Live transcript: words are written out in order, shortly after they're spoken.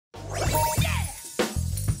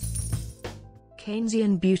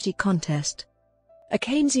Keynesian beauty contest. A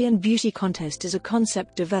Keynesian beauty contest is a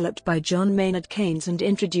concept developed by John Maynard Keynes and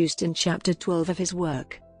introduced in Chapter 12 of his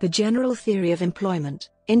work, The General Theory of Employment,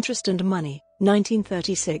 Interest and Money,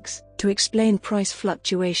 1936, to explain price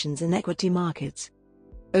fluctuations in equity markets.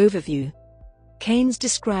 Overview. Keynes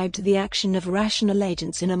described the action of rational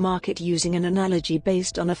agents in a market using an analogy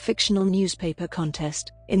based on a fictional newspaper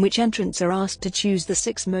contest, in which entrants are asked to choose the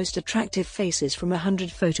 6 most attractive faces from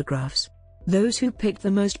 100 photographs. Those who pick the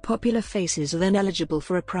most popular faces are then eligible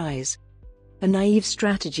for a prize. A naive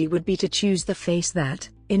strategy would be to choose the face that,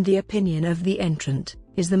 in the opinion of the entrant,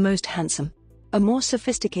 is the most handsome. A more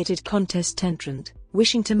sophisticated contest entrant,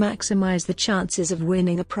 wishing to maximize the chances of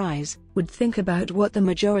winning a prize, would think about what the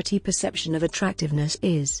majority perception of attractiveness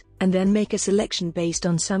is, and then make a selection based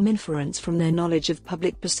on some inference from their knowledge of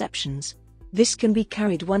public perceptions. This can be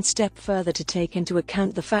carried one step further to take into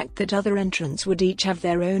account the fact that other entrants would each have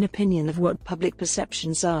their own opinion of what public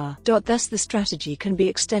perceptions are. Thus the strategy can be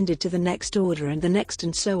extended to the next order and the next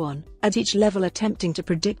and so on, at each level attempting to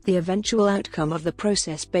predict the eventual outcome of the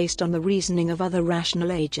process based on the reasoning of other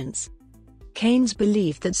rational agents. Keynes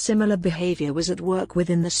believed that similar behavior was at work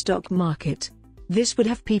within the stock market. This would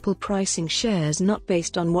have people pricing shares not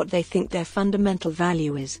based on what they think their fundamental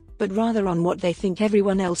value is, but rather on what they think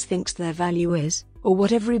everyone else thinks their value is, or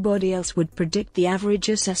what everybody else would predict the average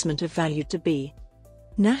assessment of value to be.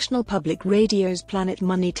 National Public Radio's Planet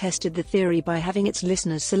Money tested the theory by having its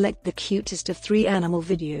listeners select the cutest of 3 animal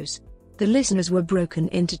videos. The listeners were broken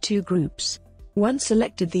into 2 groups. One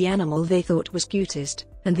selected the animal they thought was cutest,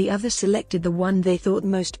 and the other selected the one they thought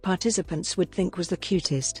most participants would think was the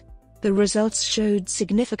cutest. The results showed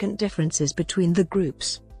significant differences between the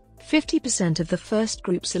groups. 50% of the first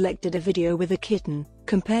group selected a video with a kitten,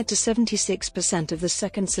 compared to 76% of the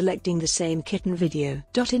second selecting the same kitten video.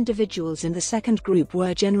 Individuals in the second group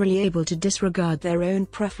were generally able to disregard their own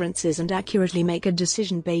preferences and accurately make a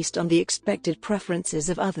decision based on the expected preferences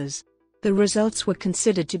of others. The results were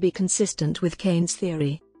considered to be consistent with Keynes'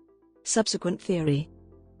 theory. Subsequent theory.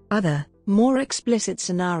 Other, more explicit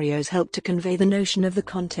scenarios help to convey the notion of the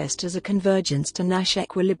contest as a convergence to Nash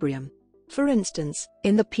equilibrium. For instance,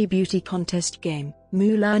 in the P-Beauty contest game,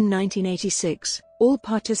 Mulan 1986, all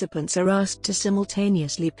participants are asked to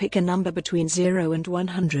simultaneously pick a number between 0 and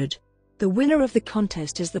 100. The winner of the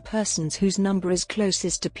contest is the person whose number is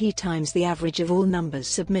closest to P times the average of all numbers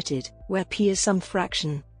submitted, where P is some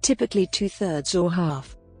fraction, typically 2/3 or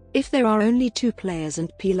half. If there are only 2 players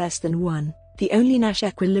and P less than 1, the only Nash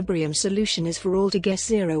equilibrium solution is for all to guess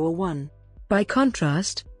 0 or 1. By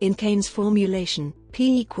contrast, in Keynes' formulation,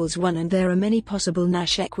 P equals 1 and there are many possible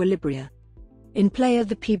Nash equilibria. In play of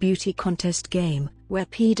the P-Beauty contest game, where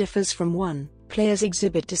P differs from 1, players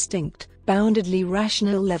exhibit distinct, boundedly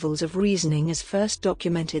rational levels of reasoning as first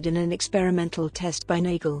documented in an experimental test by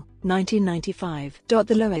Nagel, 1995.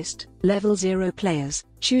 The lowest, level 0 players,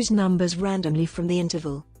 choose numbers randomly from the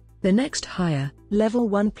interval. The next higher, level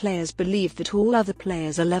 1 players believe that all other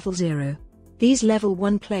players are level 0. These level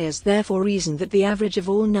 1 players therefore reason that the average of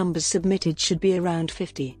all numbers submitted should be around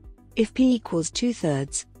 50. If P equals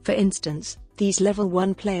 2/3, for instance, these level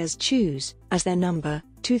 1 players choose, as their number,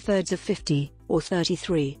 2/3 of 50, or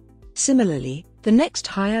 33. Similarly, the next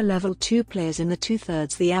higher level 2 players in the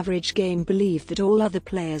 2/3 the average game believe that all other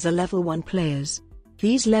players are level 1 players.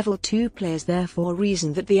 These level 2 players therefore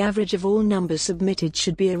reason that the average of all numbers submitted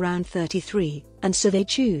should be around 33, and so they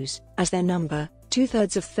choose, as their number,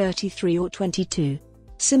 2/3 of 33 or 22.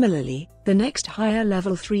 Similarly, the next higher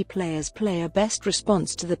level 3 players play a best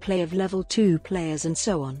response to the play of level 2 players and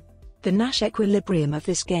so on. The Nash equilibrium of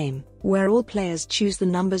this game, where all players choose the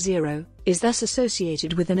number 0, is thus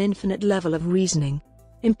associated with an infinite level of reasoning.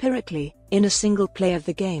 Empirically, in a single play of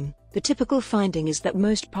the game, the typical finding is that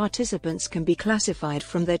most participants can be classified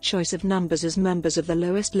from their choice of numbers as members of the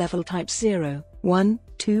lowest level types 0, 1,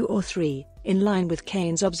 2 or 3, in line with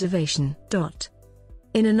Keynes' observation.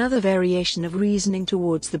 In another variation of reasoning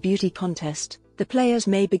towards the beauty contest, the players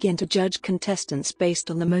may begin to judge contestants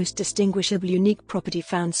based on the most distinguishable unique property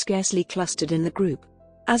found scarcely clustered in the group.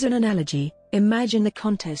 As an analogy, imagine the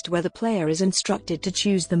contest where the player is instructed to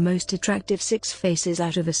choose the most attractive 6 faces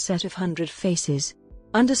out of a set of 100 faces.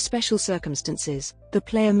 Under special circumstances, the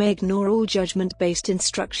player may ignore all judgment-based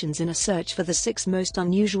instructions in a search for the 6 most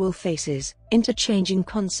unusual faces, interchanging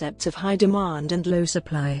concepts of high demand and low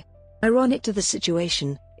supply. Ironic to the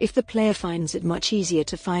situation, if the player finds it much easier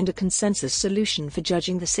to find a consensus solution for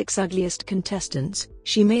judging the 6 ugliest contestants,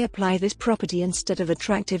 she may apply this property instead of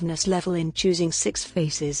attractiveness level in choosing 6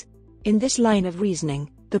 faces. In this line of reasoning,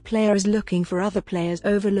 the player is looking for other players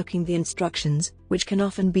overlooking the instructions, which can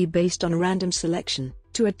often be based on random selection.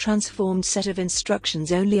 To a transformed set of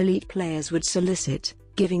instructions only elite players would solicit,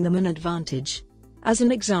 giving them an advantage. As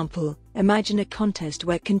an example, imagine a contest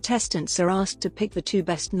where contestants are asked to pick the 2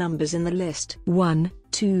 best numbers in the list 1,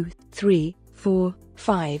 2, 3, 4,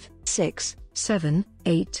 5, 6, 7,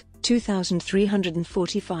 8,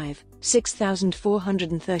 2345,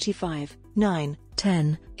 6435, 9,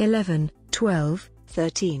 10, 11, 12,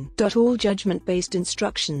 13. All judgment-based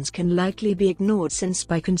instructions can likely be ignored since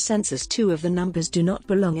by consensus 2 of the numbers do not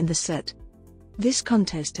belong in the set. This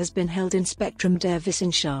contest has been held in Spektrum der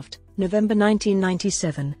Wissenschaft, November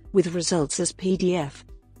 1997, with results as PDF.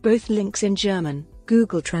 Both links in German,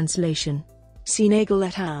 Google Translation. See Nagel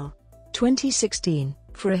et al. 2016,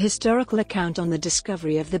 for a historical account on the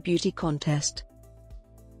discovery of the beauty contest.